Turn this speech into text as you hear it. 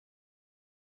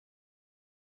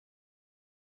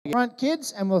Front,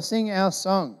 kids, and we'll sing our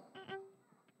song.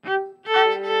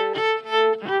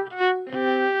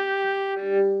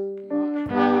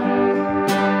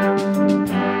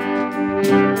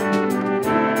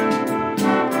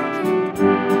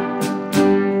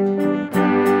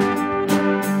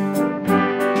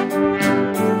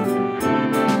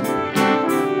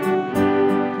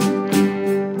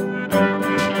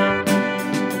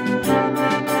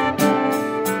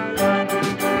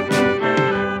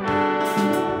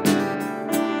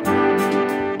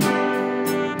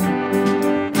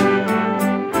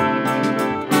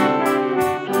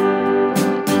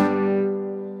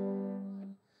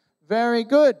 Very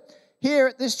good. Here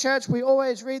at this church, we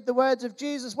always read the words of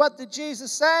Jesus. What did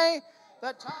Jesus say?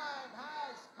 The time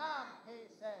has come, he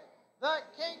said. The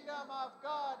kingdom of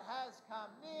God has come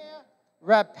near.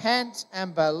 Repent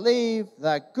and believe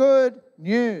the good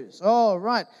news. All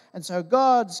right. And so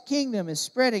God's kingdom is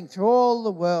spreading through all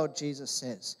the world, Jesus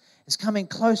says. It's coming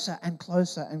closer and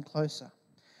closer and closer.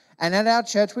 And at our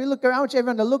church, we look around. I want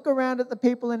everyone to look around at the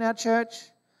people in our church.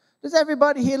 Does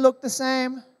everybody here look the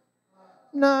same?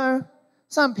 No.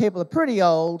 Some people are pretty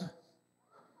old.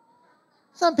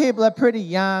 Some people are pretty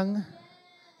young.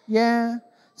 Yeah.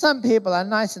 Some people are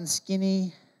nice and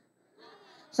skinny.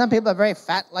 Some people are very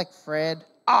fat like Fred.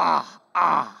 No.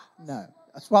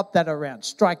 Swap that around.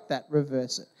 Strike that.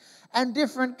 Reverse it. And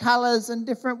different colors and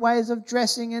different ways of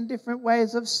dressing and different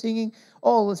ways of singing.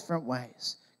 All different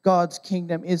ways. God's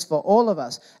kingdom is for all of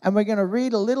us. And we're going to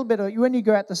read a little bit of, when you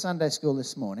go out to Sunday school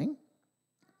this morning,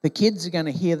 the kids are going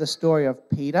to hear the story of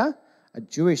Peter, a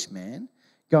Jewish man,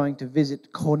 going to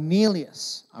visit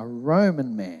Cornelius, a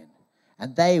Roman man.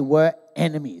 And they were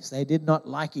enemies. They did not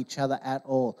like each other at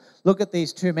all. Look at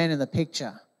these two men in the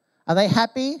picture. Are they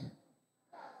happy?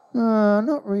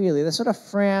 Not really. They're sort of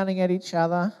frowning at each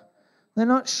other. They're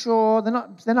not sure.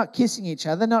 They're not kissing each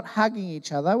other. They're not hugging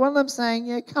each other. One of them saying,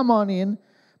 yeah, come on in.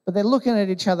 But they're looking at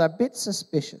each other a bit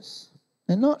suspicious.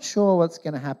 They're not sure what's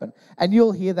going to happen. And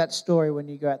you'll hear that story when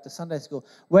you go out to Sunday school.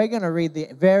 We're going to read the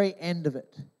very end of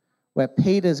it, where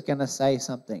Peter's going to say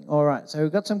something. All right, so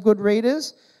we've got some good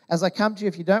readers. As I come to you,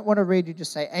 if you don't want to read, you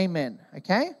just say amen,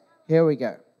 okay? Here we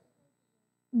go.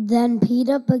 Then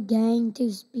Peter began to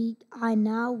speak. I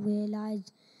now realize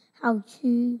how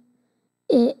true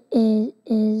it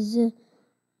is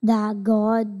that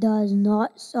God does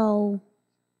not sow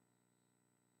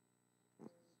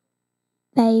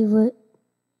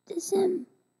favoritism,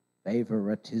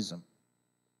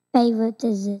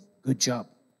 Good job.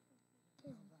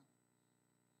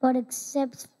 but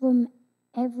accepts from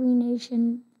every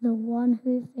nation the one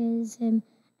who fears him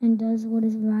and does what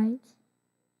is right.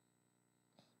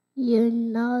 You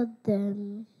know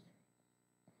the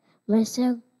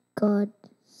message God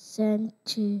sent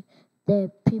to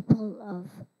the people of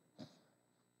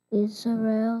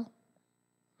Israel,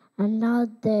 and now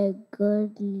the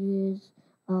good news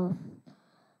of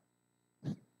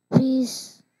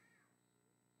peace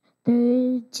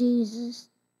through Jesus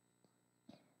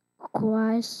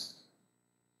Christ,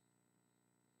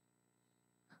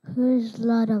 who is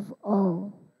Lord of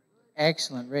all.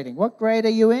 Excellent reading. What grade are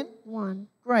you in? 1.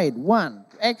 Grade 1.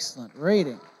 Excellent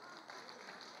reading.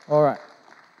 All right.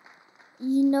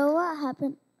 You know what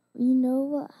happened? You know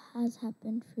what has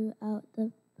happened throughout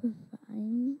the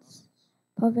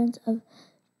province of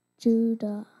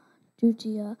Judea,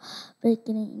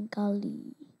 beginning in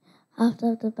Galilee,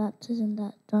 after the baptism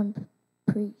that John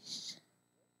preached.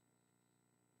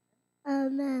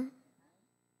 Amen.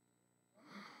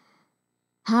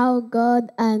 How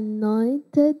God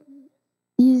anointed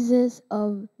Jesus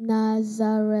of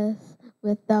Nazareth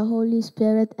with the Holy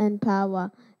Spirit and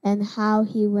power, and how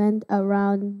he went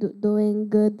around doing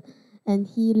good and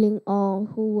healing all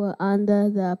who were under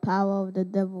the power of the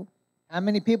devil. How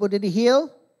many people did he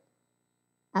heal?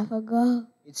 I forgot.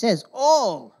 It says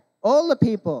all the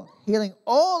people, healing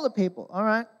all the people. All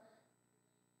right.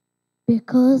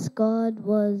 Because God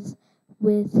was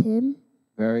with him.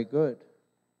 Very good.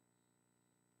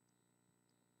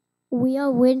 We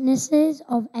are witnesses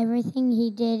of everything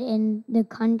he did in the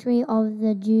country of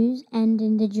the Jews and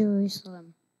in the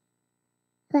Jerusalem.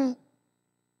 Right.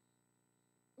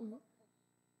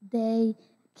 They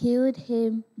killed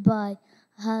him by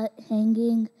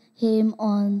hanging him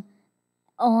on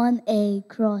a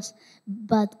cross,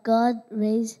 but God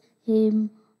raised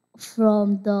him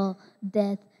from the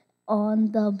dead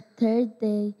on the third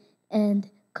day and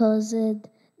caused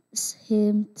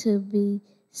him to be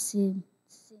seen.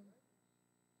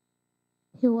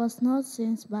 He was not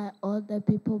seen by all the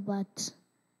people, but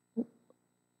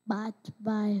by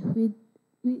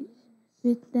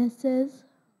witnesses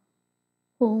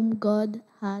whom God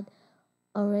had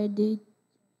already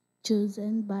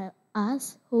chosen by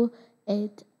us, who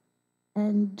ate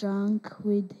and drank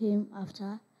with him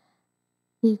after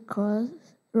he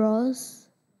rose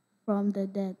from the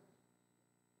dead.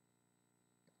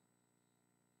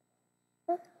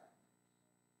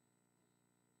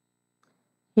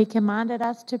 He commanded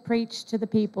us to preach to the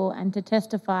people and to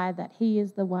testify that he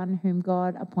is the one whom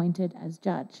God appointed as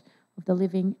judge of the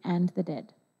living and the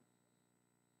dead.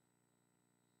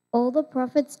 All the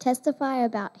prophets testify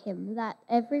about him, that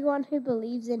everyone who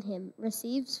believes in him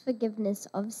receives forgiveness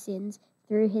of sins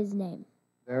through his name.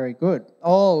 Very good.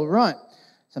 All right.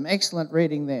 Some excellent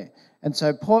reading there. And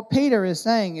so Peter is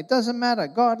saying it doesn't matter.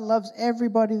 God loves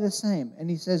everybody the same. And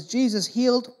he says Jesus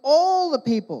healed all the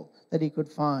people that he could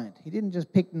find. He didn't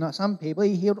just pick some people.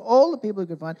 He healed all the people he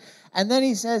could find. And then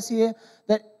he says here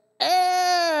that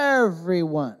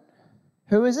everyone.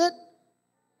 Who is it?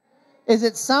 Is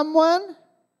it someone?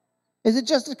 Is it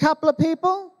just a couple of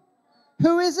people?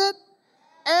 Who is it?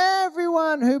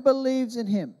 Everyone who believes in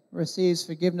him receives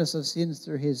forgiveness of sins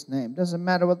through his name. Doesn't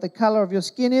matter what the color of your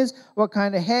skin is, what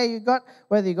kind of hair you got,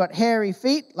 whether you got hairy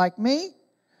feet like me,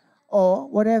 or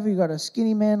whatever, you got a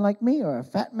skinny man like me or a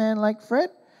fat man like Fred.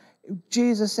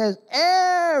 Jesus says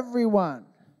everyone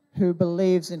who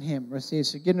believes in him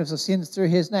receives forgiveness of sins through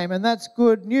his name, and that's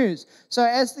good news. So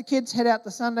as the kids head out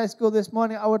to Sunday school this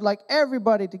morning, I would like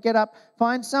everybody to get up,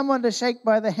 find someone to shake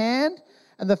by the hand,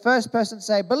 and the first person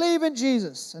say, believe in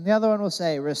Jesus, and the other one will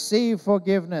say, receive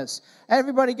forgiveness.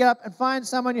 Everybody get up and find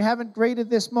someone you haven't greeted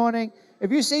this morning.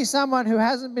 If you see someone who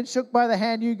hasn't been shook by the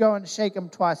hand, you go and shake them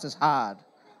twice as hard.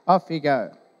 Off you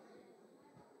go.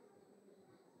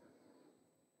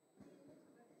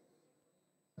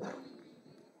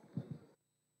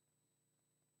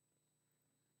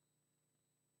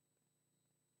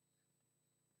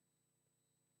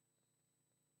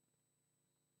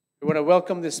 We want to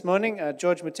welcome this morning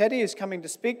George Mutetti, who's coming to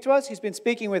speak to us. He's been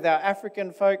speaking with our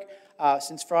African folk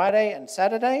since Friday and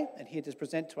Saturday, and here to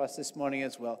present to us this morning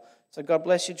as well. So God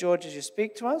bless you, George, as you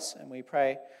speak to us, and we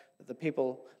pray that the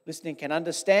people listening can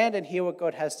understand and hear what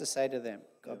God has to say to them.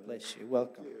 God bless you.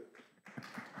 Welcome.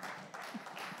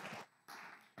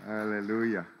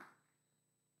 Hallelujah.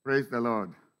 Praise the Lord.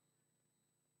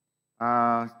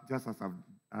 Just as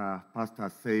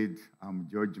Pastor said, I'm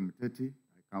George Mutetti.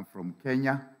 I come from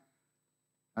Kenya.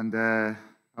 And I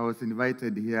was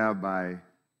invited here by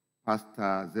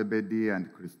Pastor Zebedee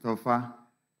and Christopher.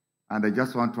 And I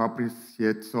just want to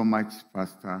appreciate so much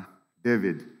Pastor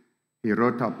David. He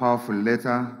wrote a powerful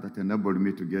letter that enabled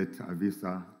me to get a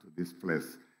visa to this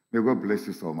place. May God bless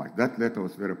you so much. That letter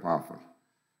was very powerful.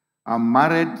 I'm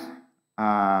married.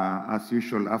 As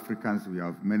usual, Africans, we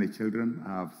have many children.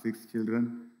 I have 6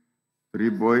 children, 3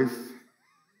 boys.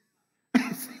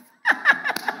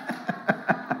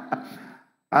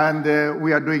 And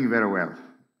we are doing very well.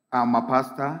 I'm a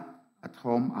pastor at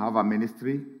home. I have a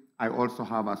ministry. I also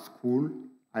have a school.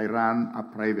 I run a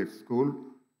private school,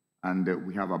 and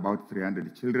we have about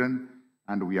 300 children,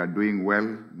 and we are doing well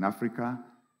in Africa.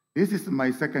 This is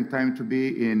my second time to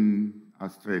be in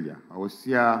Australia. I was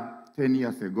here 10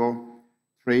 years ago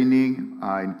training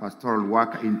in pastoral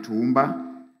work in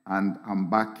Toowoomba, and I'm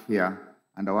back here,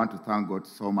 and I want to thank God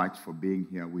so much for being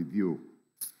here with you.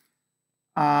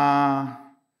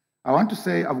 I want to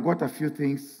say I've got a few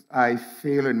things I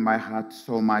feel in my heart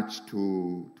so much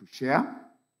to share.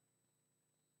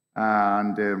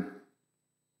 And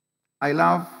I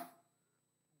love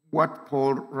what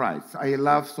Paul writes. I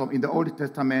love in the Old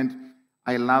Testament,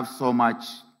 I love so much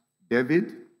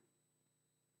David.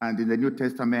 And in the New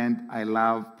Testament, I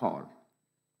love Paul.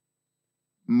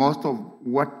 Most of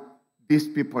what these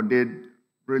people did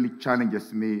really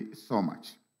challenges me so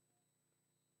much.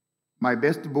 My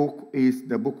best book is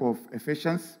the book of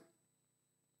Ephesians,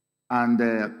 and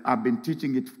I've been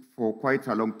teaching it for quite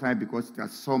a long time because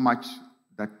there's so much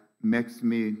that makes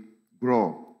me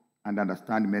grow and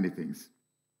understand many things.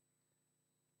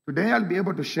 Today, I'll be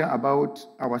able to share about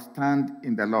our stand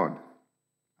in the Lord,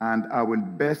 and I will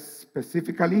base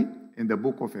specifically in the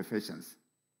book of Ephesians.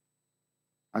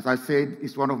 As I said,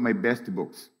 it's one of my best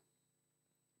books.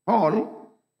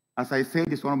 Paul, as I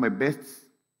said, is one of my best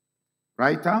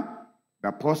writer. The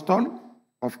apostle,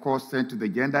 of course, sent to the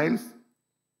Gentiles.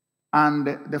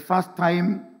 And the first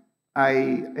time I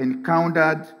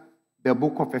encountered the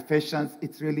book of Ephesians,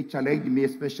 it really challenged me,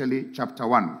 especially chapter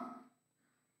 1.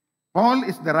 Paul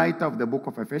is the writer of the book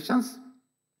of Ephesians.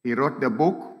 He wrote the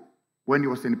book when he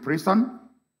was in prison,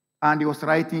 and he was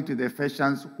writing to the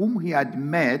Ephesians whom he had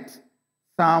met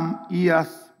some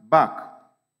years back.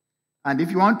 And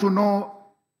if you want to know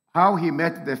how he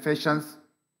met the Ephesians,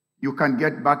 you can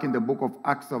get back in the book of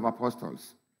Acts of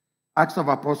Apostles. Acts of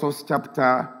Apostles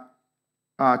chapter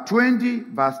 20,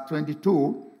 verse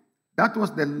 22, that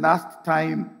was the last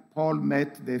time Paul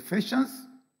met the Ephesians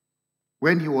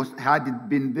when he had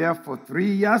been there for 3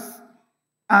 years,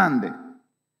 and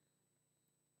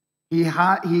he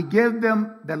gave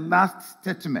them the last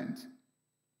statement.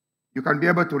 You can be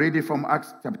able to read it from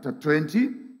Acts chapter 20.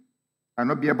 I'll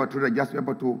not be able to read it, just be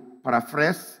able to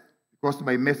paraphrase because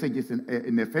my message is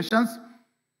in Ephesians.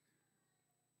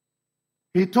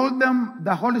 He told them,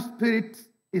 the Holy Spirit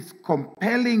is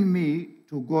compelling me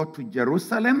to go to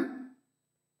Jerusalem,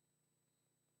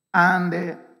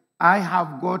 and I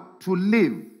have got to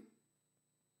leave.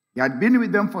 He had been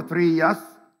with them for 3 years,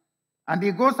 and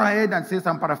he goes ahead and says,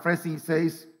 I'm paraphrasing, he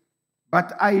says,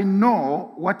 but I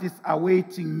know what is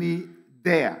awaiting me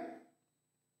there.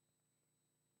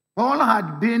 Paul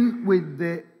had been with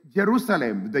the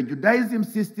Jerusalem, the Judaism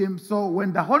system, so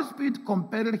when the Holy Spirit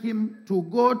compelled him to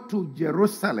go to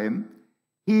Jerusalem,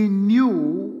 he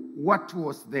knew what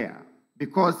was there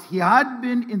because he had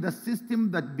been in the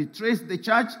system that betrays the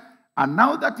church, and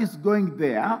now that he's going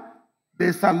there,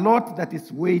 there's a lot that is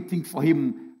waiting for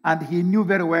him, and he knew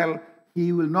very well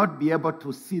he will not be able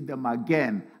to see them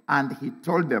again. And he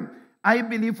told them, I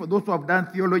believe for those who have done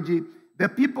theology, the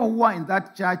people who are in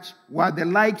that church were the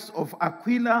likes of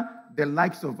Aquila, the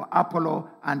likes of Apollo,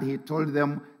 and he told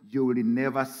them, you will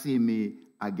never see me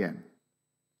again.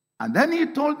 And then he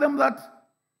told them that,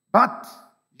 but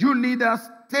you leaders,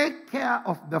 take care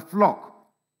of the flock,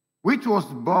 which was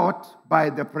bought by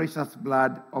the precious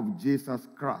blood of Jesus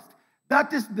Christ.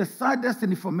 That is the saddest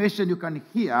information you can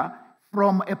hear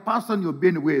from a person you've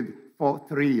been with for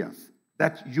 3 years,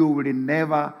 that you will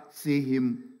never see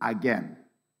him again.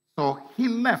 So he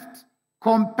left,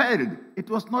 compelled. It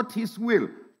was not his will.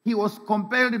 He was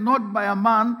compelled not by a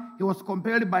man, he was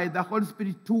compelled by the Holy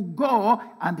Spirit to go,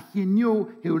 and he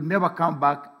knew he would never come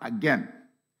back again.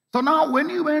 So now when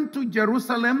he went to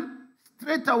Jerusalem,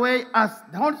 straight away as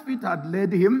the Holy Spirit had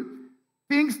led him,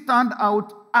 things turned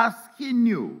out as he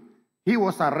knew. He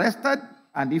was arrested,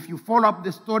 and if you follow up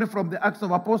the story from the Acts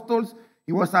of Apostles,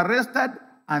 he was arrested,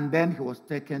 and then he was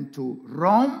taken to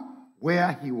Rome,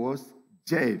 where he was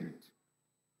jailed.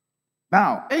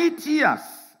 Now, 8 years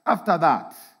after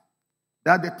that,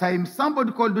 at the time,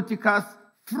 somebody called Eutychus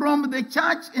from the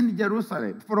church in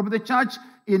Jerusalem, from the church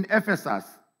in Ephesus,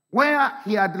 where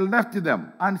he had left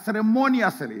them, and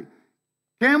ceremoniously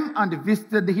came and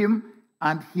visited him,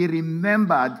 and he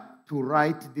remembered to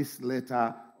write this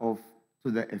letter to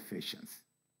the Ephesians,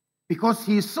 because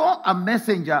he saw a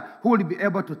messenger who would be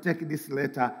able to take this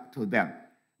letter to them.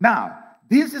 Now,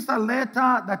 this is a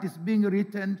letter that is being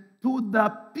written to the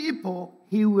people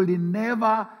he will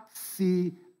never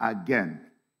see again.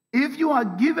 If you are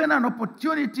given an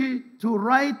opportunity to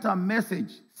write a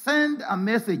message, send a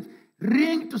message,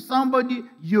 ring to somebody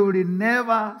you will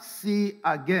never see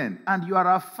again, and you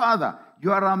are a father,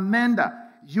 you are a mentor,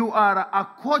 you are a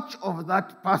coach of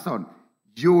that person,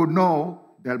 you know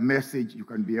the message you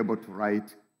can be able to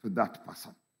write to that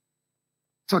person.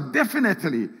 So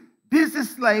definitely, this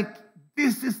is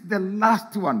the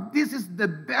last one. This is the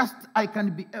best I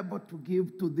can be able to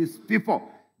give to these people.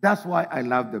 That's why I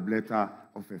love the letter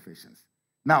of Ephesians.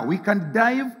 Now, we can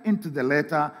dive into the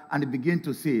letter and begin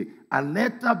to see a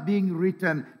letter being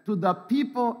written to the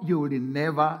people you will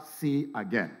never see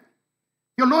again.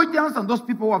 Theologians and those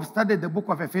people who have studied the book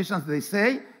of Ephesians, they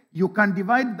say you can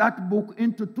divide that book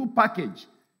into two packages.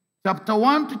 Chapter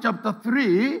 1 to chapter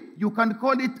 3, you can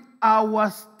call it our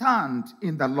stand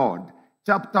in the Lord.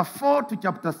 Chapter 4 to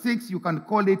chapter 6, you can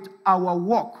call it our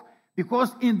walk.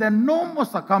 Because in the normal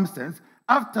circumstance,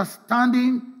 after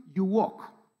standing, you walk.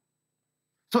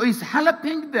 So it's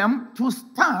helping them to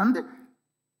stand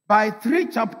by 3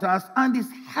 chapters, and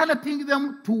it's helping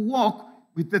them to walk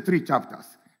with the 3 chapters.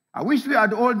 I wish we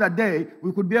had all the day,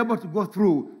 we could be able to go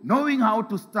through knowing how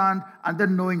to stand and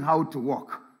then knowing how to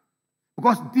walk.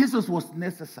 Because this was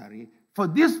necessary. For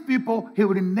these people, he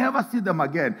will never see them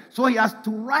again. So he has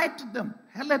to write to them,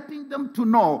 helping them to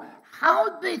know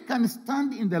how they can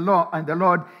stand in the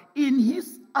Lord in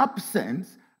his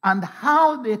absence, and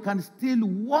how they can still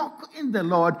walk in the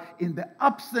Lord in the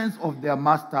absence of their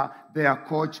master, their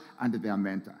coach, and their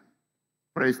mentor.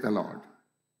 Praise the Lord.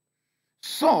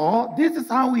 So this is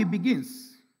how he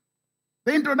begins.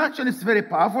 The introduction is very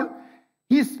powerful.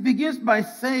 He begins by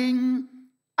saying,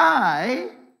 I,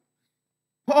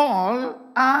 Paul,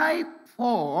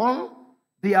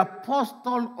 the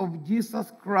apostle of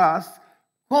Jesus Christ,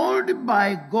 called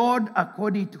by God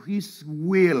according to his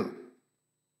will.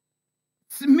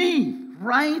 It's me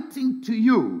writing to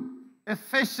you,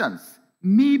 Ephesians,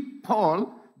 me,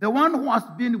 Paul, the one who has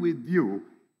been with you.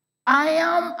 I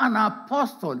am an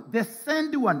apostle, the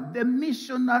sent one, the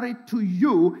missionary to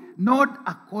you, not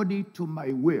according to my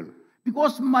will.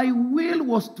 Because my will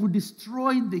was to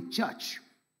destroy the church.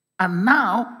 And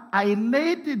now I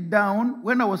laid it down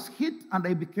when I was hit and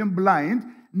I became blind.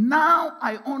 Now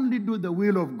I only do the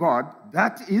will of God.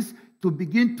 That is to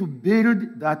begin to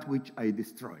build that which I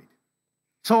destroyed.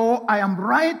 So I am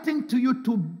writing to you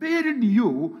to build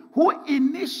you, who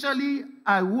initially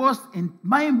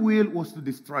my will was to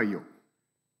destroy you.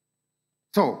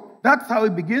 So that's how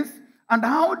it begins. And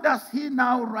how does he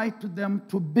now write to them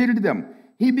to build them?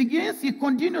 He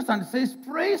continues and says,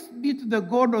 praise be to the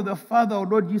God of the Father, our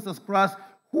Lord Jesus Christ,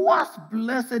 who has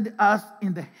blessed us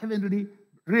in the heavenly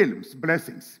realms,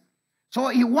 blessings. So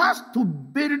he wants to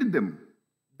build them,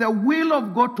 the will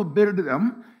of God to build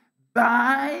them,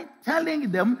 by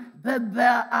telling them that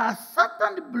there are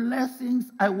certain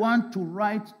blessings I want to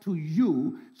write to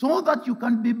you so that you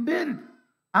can be built.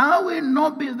 I will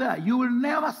not be there. You will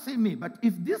never see me. But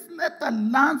if this letter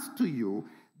lands to you,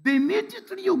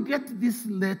 immediately you get this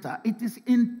letter. It is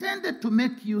intended to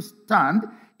make you stand.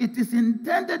 It is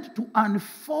intended to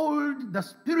unfold the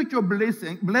spiritual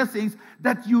blessings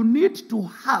that you need to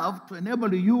have to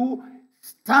enable you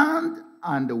stand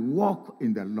and walk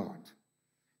in the Lord.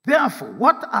 Therefore,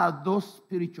 what are those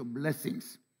spiritual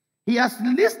blessings? He has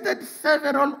listed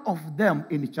several of them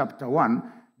in chapter 1,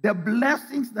 the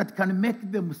blessings that can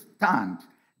make them stand,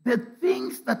 the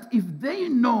things that if they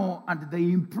know and they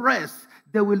impress,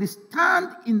 they will stand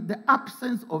in the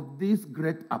absence of this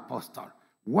great apostle.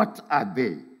 What are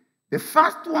they? The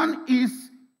first one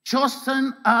is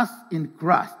chosen us in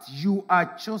Christ. You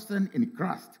are chosen in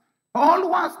Christ. Paul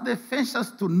wants the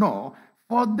Ephesians to know,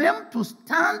 for them to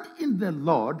stand in the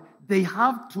Lord, they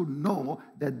have to know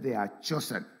that they are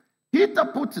chosen.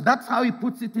 That's how he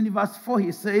puts it in verse 4.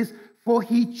 He says, for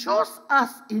he chose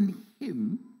us in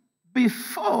him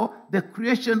before the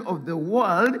creation of the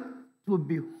world to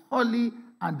be holy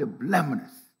and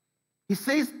blameless. He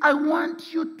says, I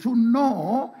want you to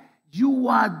know you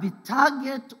are the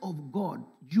target of God.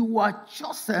 You are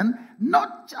chosen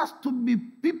not just to be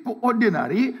people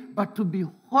ordinary, but to be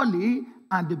holy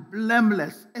and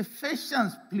blameless.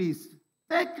 Ephesians, please,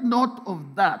 take note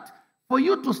of that. For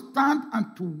you to stand and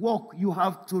to walk, you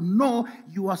have to know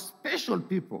you are special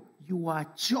people. You are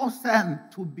chosen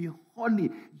to be holy.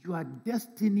 Your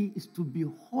destiny is to be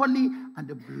holy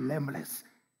and blameless.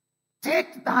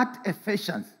 Take that,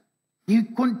 Ephesians. He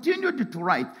continued to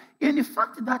write. In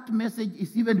fact, that message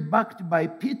is even backed by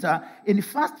Peter in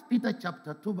 1 Peter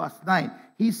chapter 2, verse 9.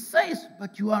 He says,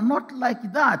 but you are not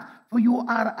like that, for you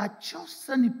are a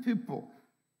chosen people,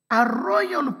 a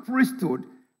royal priesthood,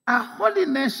 a holy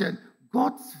nation,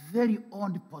 God's very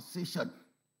own possession.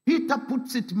 Peter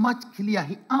puts it much clearer.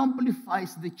 He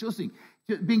amplifies the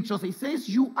being chosen. He says,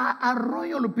 you are a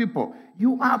royal people.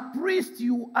 You are priests.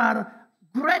 You are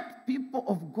great people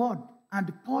of God.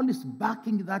 And Paul is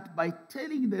backing that by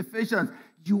telling the Ephesians,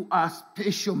 you are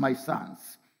special, my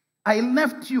sons. I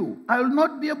left you. I will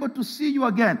not be able to see you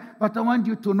again, but I want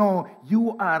you to know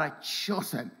you are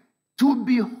chosen to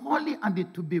be holy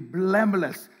and to be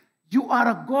blameless. You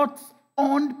are God's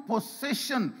own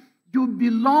possession. You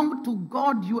belong to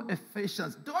God, you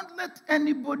Ephesians. Don't let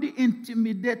anybody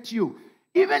intimidate you.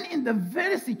 Even in the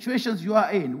very situations you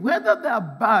are in, whether they are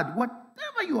bad,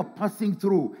 whatever you are passing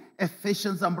through,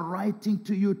 Ephesians, I'm writing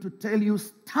to you to tell you,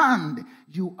 stand.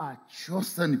 You are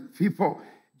chosen people.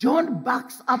 John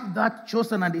backs up that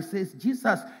chosen and he says,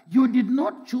 Jesus, you did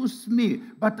not choose me,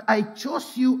 but I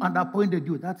chose you and appointed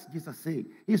you. That's Jesus saying.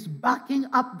 He's backing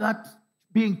up that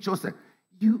being chosen.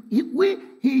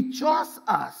 He chose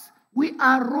us. We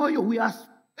are royal. We are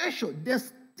special,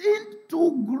 destined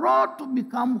to grow to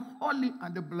become holy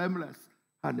and blameless.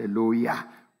 Hallelujah.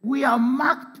 We are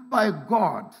marked by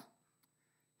God.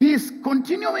 He is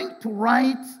continuing to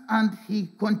write, and he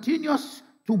continues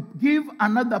to give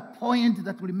another point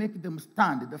that will make them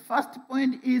stand. The first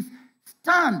point is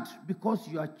stand because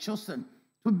you are chosen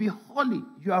to be holy.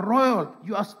 You are royal.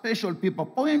 You are special people.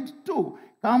 Point 2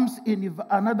 comes in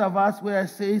another verse where it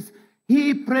says,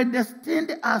 he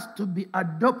predestined us to be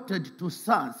adopted to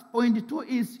sons. Point 2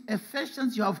 is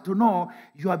Ephesians, you have to know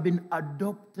you have been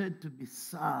adopted to be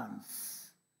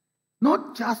sons.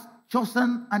 Not just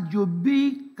chosen and you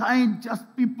be kind, just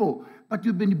people, but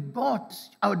you've been bought,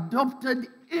 adopted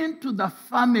into the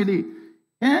family.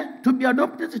 To be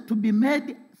adopted, to be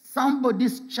made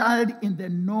somebody's child in the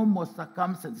normal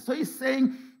circumstances. So he's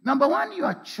saying, number 1, you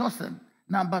are chosen.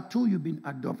 Number 2, you've been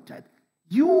adopted.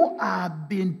 You are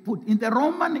being put in the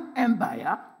Roman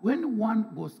Empire. When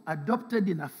one was adopted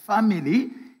in a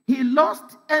family, he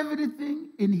lost everything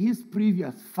in his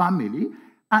previous family,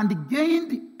 and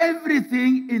gained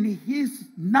everything in his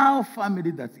now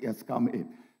family that he has come in.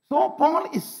 So Paul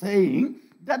is saying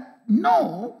that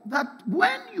know that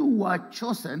when you were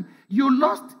chosen, you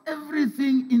lost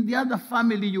everything in the other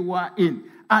family you were in.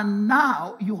 And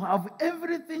now you have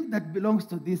everything that belongs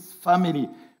to this family.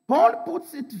 Paul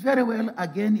puts it very well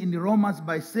again in Romans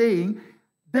by saying,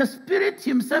 the Spirit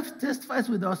himself testifies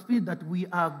with our spirit that we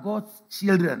are God's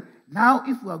children. Now,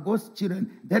 if we are God's children,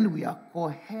 then we are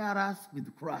co-heirs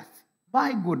with Christ.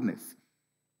 My goodness.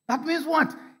 That means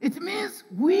what? It means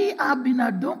we have been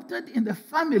adopted in the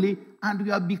family and we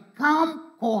have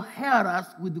become co-heirs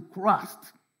with Christ.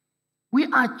 We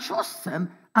are chosen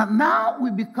and now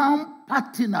we become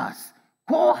partners,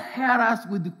 co-heirs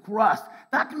with Christ.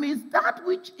 That means that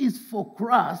which is for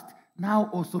Christ now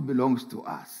also belongs to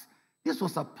us. This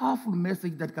was a powerful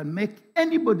message that can make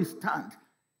anybody stand.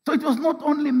 So it was not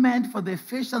only meant for the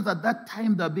Ephesians at that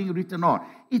time that are being written on.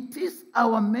 It is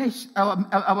our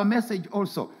message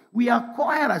also. We are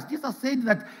co-heirs. Jesus said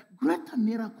that greater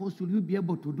miracles will you be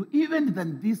able to do, even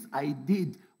than this I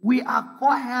did. We are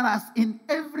co-heirs in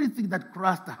everything that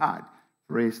Christ had.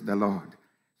 Praise the Lord.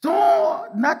 So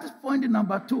that is point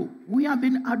number 2. We have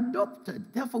been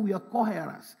adopted. Therefore, we are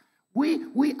co-heirs.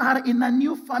 We are in a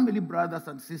new family, brothers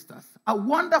and sisters. A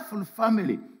wonderful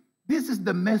family. This is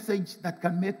the message that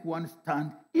can make one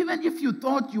stand. Even if you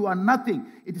thought you are nothing,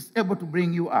 it is able to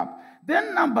bring you up.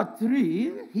 Then number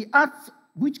 3, he adds,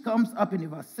 which comes up in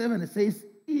verse 7, it says,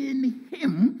 in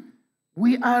him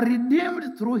we are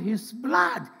redeemed through his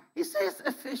blood. He says,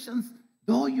 Ephesians,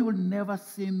 though you will never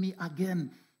see me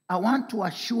again, I want to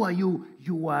assure you,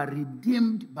 you are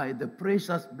redeemed by the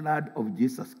precious blood of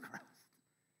Jesus Christ.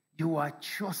 You are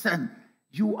chosen.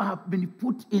 You have been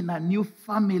put in a new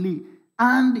family.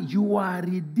 And you are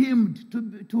redeemed.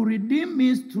 To redeem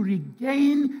means to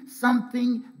regain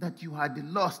something that you had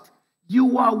lost. You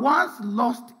were once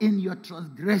lost in your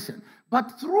transgression.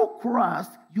 But through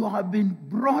Christ, you have been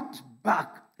brought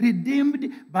back,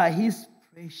 redeemed by his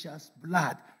precious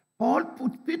blood.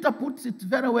 Peter puts it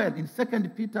very well in 2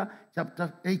 Peter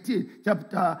chapter 18. 2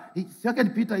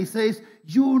 Peter, he says,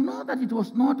 you know that it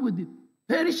was not with the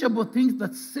perishable things,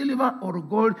 that silver or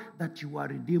gold, that you are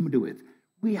redeemed with.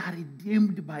 We are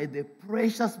redeemed by the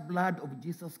precious blood of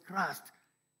Jesus Christ.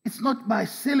 It's not by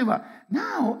silver.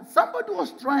 Now, somebody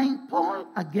was trying, Paul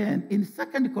again, in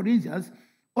 2 Corinthians,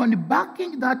 on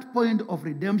backing that point of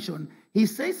redemption. He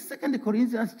says, 2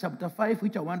 Corinthians chapter 5,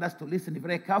 which I want us to listen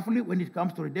very carefully when it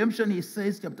comes to redemption. He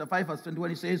says, chapter 5, verse 21,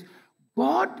 he says,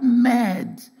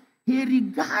 he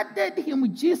regarded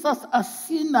him, Jesus, a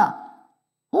sinner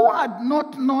who had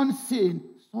not known sin,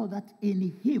 so that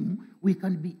in him we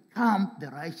can become the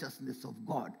righteousness of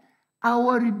God.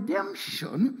 Our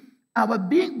redemption, our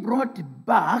being brought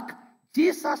back,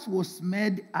 Jesus was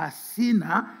made a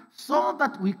sinner so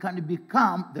that we can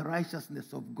become the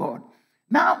righteousness of God.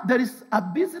 Now, there is a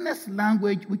business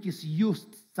language which is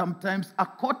used sometimes, a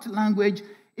court language.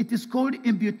 It is called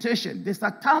imputation. There's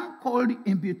a term called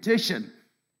imputation.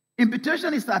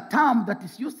 Imputation is a term that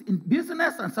is used in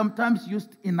business and sometimes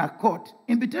used in a court.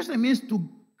 Imputation means to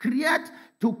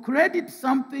credit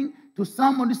something to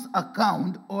someone's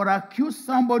account or accuse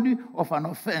somebody of an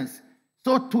offense.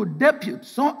 So to depute.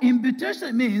 So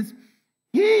imputation means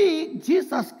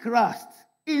Jesus Christ,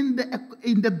 in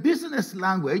the business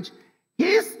language,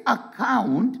 his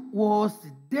account was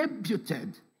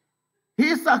deputed.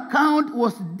 His account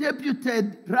was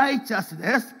deputed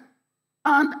righteousness,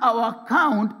 and our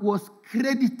account was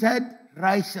credited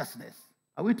righteousness.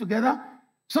 Are we together?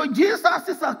 So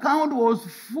Jesus' account was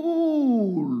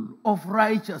full of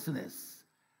righteousness.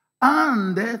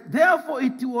 And therefore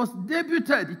it was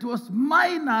debited. It was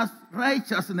minus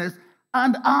righteousness.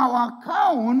 And our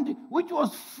account, which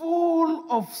was full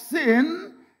of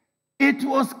sin, it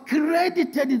was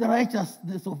credited in the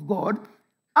righteousness of God.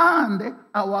 And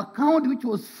our account, which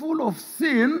was full of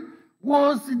sin,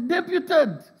 was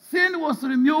debited. Sin was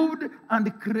removed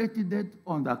and credited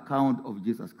on the account of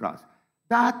Jesus Christ.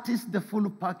 That is the full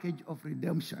package of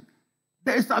redemption.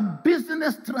 There is a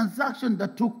business transaction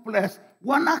that took place.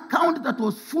 One account that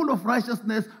was full of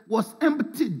righteousness was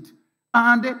emptied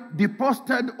and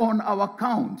deposited on our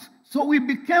account. So we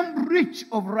became rich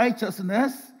of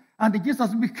righteousness, and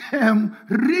Jesus became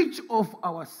rich of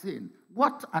our sin.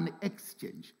 What an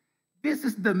exchange. This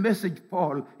is the message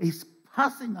Paul is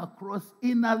passing across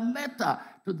in a letter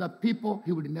to the people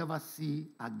he will never see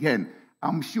again.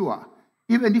 I'm sure,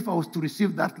 even if I was to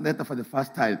receive that letter for the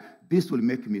first time, this will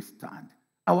make me stand.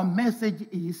 Our message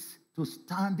is to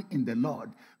stand in the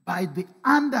Lord by the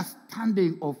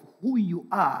understanding of who you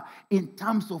are in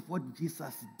terms of what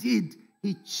Jesus did.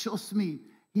 He chose me.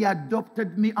 He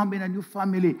adopted me. I'm in a new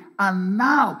family. And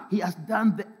now he has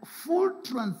done the full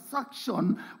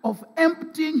transaction of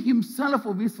emptying himself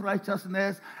of his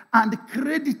righteousness and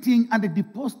crediting and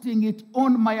depositing it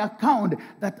on my account,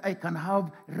 that I can have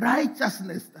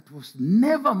righteousness that was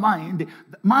never mine,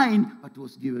 but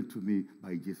was given to me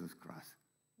by Jesus Christ.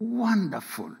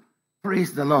 Wonderful.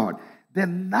 Praise the Lord. The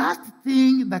last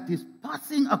thing that is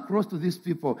passing across to these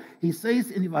people, he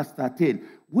says in verse 13,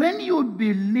 when you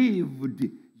believed,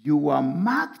 you were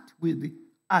marked with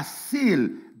a seal,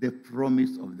 the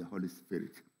promise of the Holy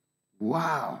Spirit.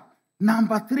 Wow.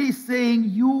 Number 3, saying,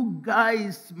 you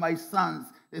guys, my sons,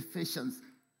 Ephesians,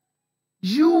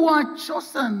 you are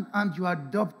chosen and you are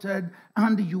adopted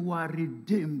and you are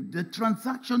redeemed. The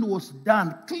transaction was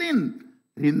done clean.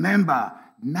 Remember,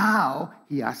 now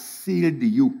he has sealed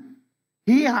you.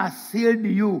 He has sealed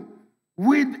you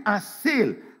with a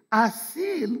seal. A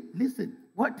seal, listen,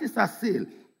 what is a seal?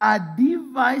 A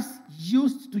device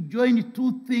used to join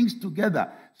two things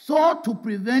together, so to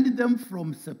prevent them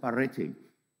from separating.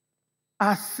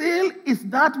 A seal is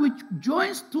that which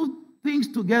joins two things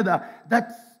together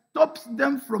that stops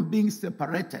them from being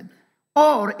separated.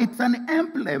 Or it's an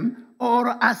emblem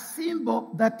or a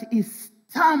symbol that is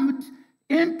stamped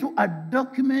into a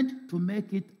document to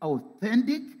make it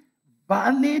authentic,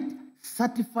 valid,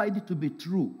 certified to be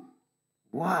true.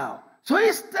 Wow. So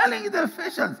he's telling the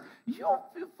Ephesians, you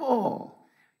people,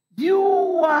 you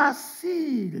are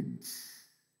sealed.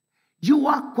 You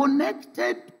are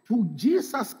connected to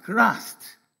Jesus Christ.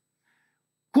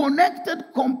 Connected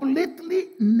completely,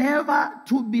 never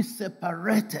to be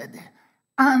separated.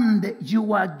 And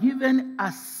you are given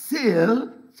a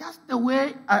seal, just the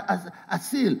way as a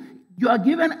seal. You are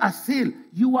given a seal.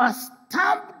 You are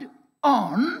stamped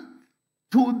on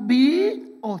to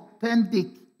be authentic.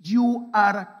 You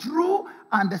are a true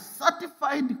and a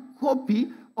certified copy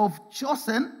of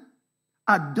chosen,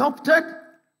 adopted,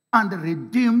 and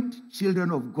redeemed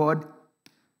children of God,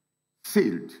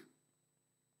 sealed.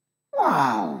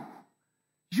 Wow.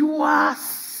 You are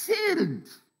sealed.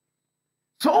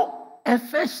 So,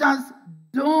 Ephesians,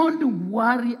 don't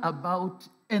worry about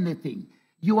anything.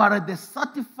 You are the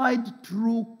certified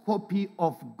true copy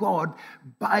of God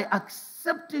by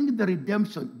accepting the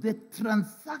redemption, the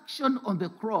transaction on the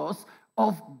cross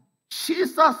of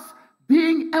Jesus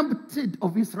being emptied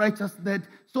of his righteousness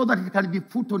so that it can be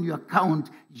put on your account.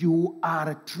 You are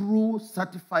a true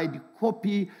certified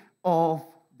copy of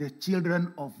the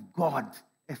children of God.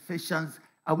 Ephesians,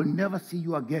 I will never see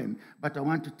you again, but I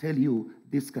want to tell you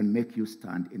this can make you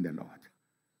stand in the Lord.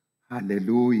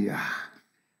 Hallelujah.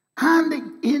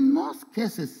 And in most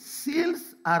cases,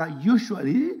 seals are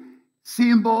usually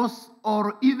symbols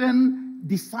or even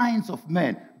designs of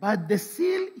men. But the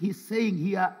seal he's saying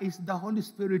here is the Holy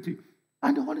Spirit.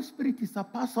 And the Holy Spirit is a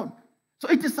person. So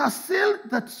it is a seal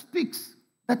that speaks,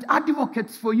 that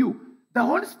advocates for you. The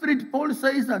Holy Spirit, Paul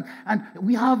says, and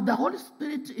we have the Holy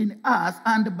Spirit in us,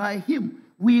 and by him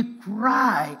we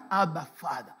cry, Abba,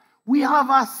 Father. We have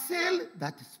a seal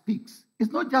that speaks.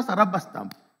 It's not just a rubber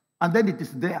stamp, and then it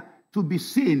is there to be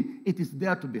seen. It is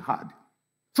there to be heard.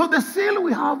 So the seal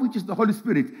we have, which is the Holy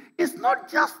Spirit, is not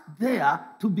just there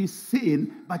to be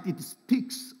seen, but it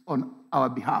speaks on our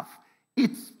behalf. He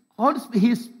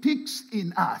speaks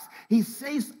in us. He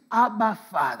says, Abba,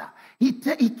 Father. He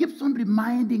keeps on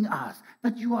reminding us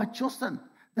that you are chosen,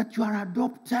 that you are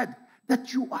adopted,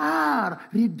 that you are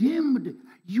redeemed,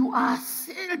 you are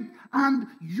sealed, and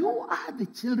you are the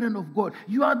children of God.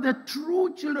 You are the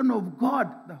true children of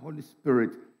God, the Holy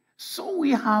Spirit. So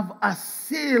we have a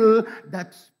seal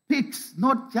that speaks,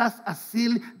 not just a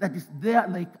seal that is there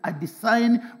like a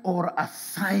design or a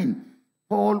sign.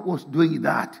 Paul was doing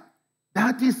that.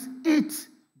 That is it,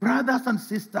 brothers and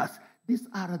sisters. These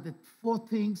are the 4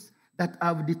 things that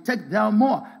I've detected. There are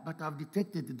more, but I've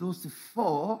detected those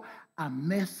 4, a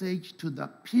message to the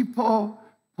people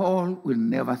Paul will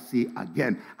never see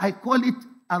again. I call it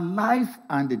a life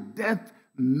and death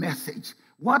message.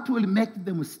 What will make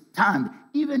them stand,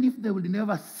 even if they will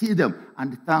never see them?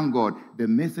 And thank God, the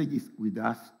message is with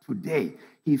us today.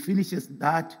 He finishes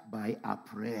that by a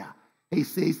prayer. He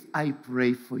says, I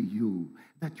pray for you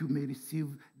that you may receive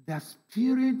the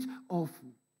spirit of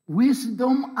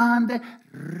wisdom and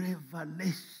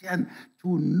revelation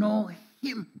to know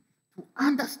him, to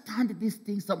understand these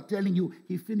things. I'm telling you,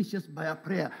 he finishes by a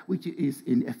prayer, which is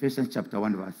in Ephesians chapter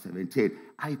 1, verse 17.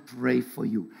 I pray for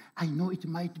you. I know it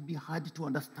might be hard to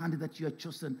understand that you are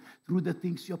chosen through the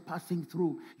things you're passing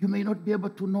through. You may not be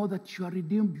able to know that you are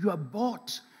redeemed, you are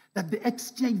bought, that the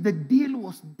exchange, the deal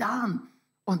was done.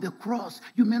 on the cross.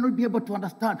 You may not be able to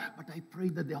understand, but I pray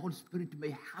that the Holy Spirit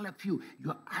may help you.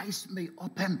 Your eyes may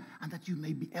open and that you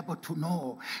may be able to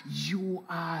know you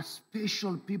are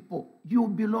special people. You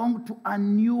belong to a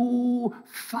new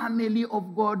family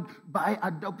of God by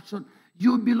adoption.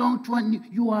 You belong to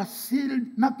you are sealed.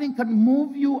 Nothing can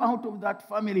move you out of that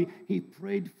family. He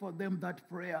prayed for them that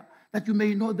prayer, that you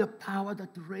may know the power that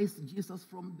raised Jesus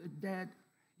from the dead.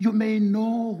 You may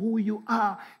know who you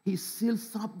are. He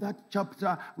seals up that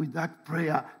chapter with that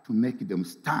prayer to make them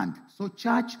stand. So,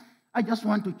 church, I just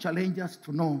want to challenge us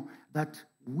to know that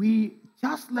we,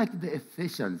 just like the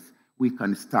Ephesians, we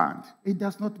can stand. It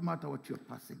does not matter what you're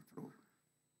passing through.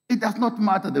 It does not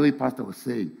matter the way Pastor was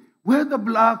saying. Whether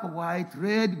black, white,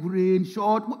 red, green,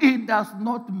 short, it does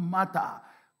not matter.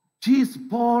 Jesus,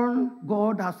 Paul,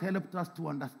 God has helped us to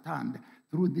understand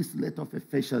through this letter of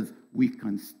Ephesians, we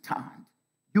can stand.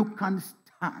 You can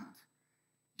stand.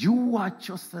 You are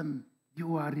chosen.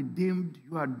 You are redeemed.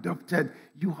 You are adopted.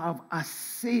 You have a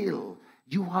seal.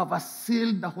 You have a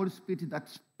seal, the Holy Spirit, that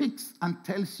speaks and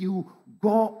tells you,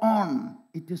 go on.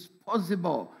 It is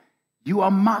possible. You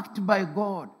are marked by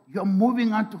God. You are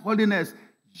moving on to holiness.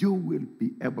 You will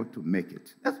be able to make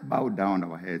it. Let's bow down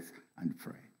our heads and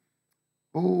pray.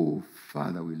 Oh,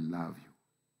 Father, we love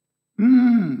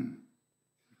you.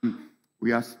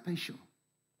 We are special.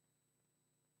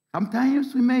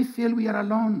 Sometimes we may feel we are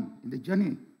alone in the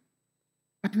journey,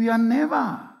 but we are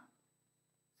never.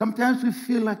 Sometimes we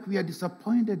feel like we are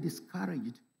disappointed,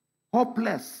 discouraged,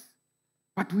 hopeless,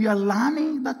 but we are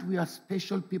learning that we are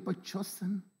special people,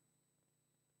 chosen,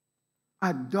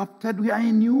 adopted. We are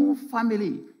a new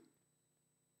family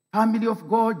of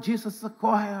God. Jesus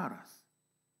acquired us.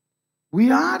 We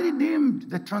are redeemed.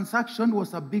 The transaction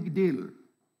was a big deal,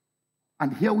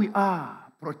 and here we are,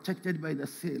 protected by the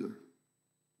seal.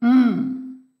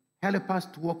 Help us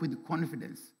to walk with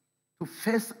confidence, to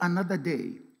face another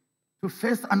day, to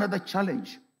face another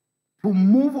challenge, to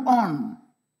move on.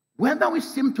 Whether we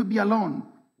seem to be alone,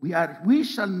 we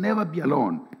shall never be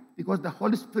alone because the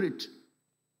Holy Spirit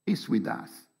is with us.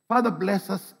 Father,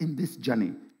 bless us in this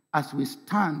journey as we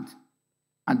stand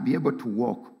and be able to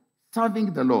walk,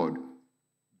 serving the Lord,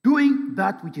 doing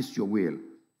that which is your will.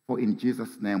 For in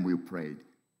Jesus' name we prayed.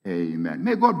 Amen.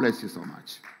 May God bless you so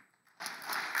much.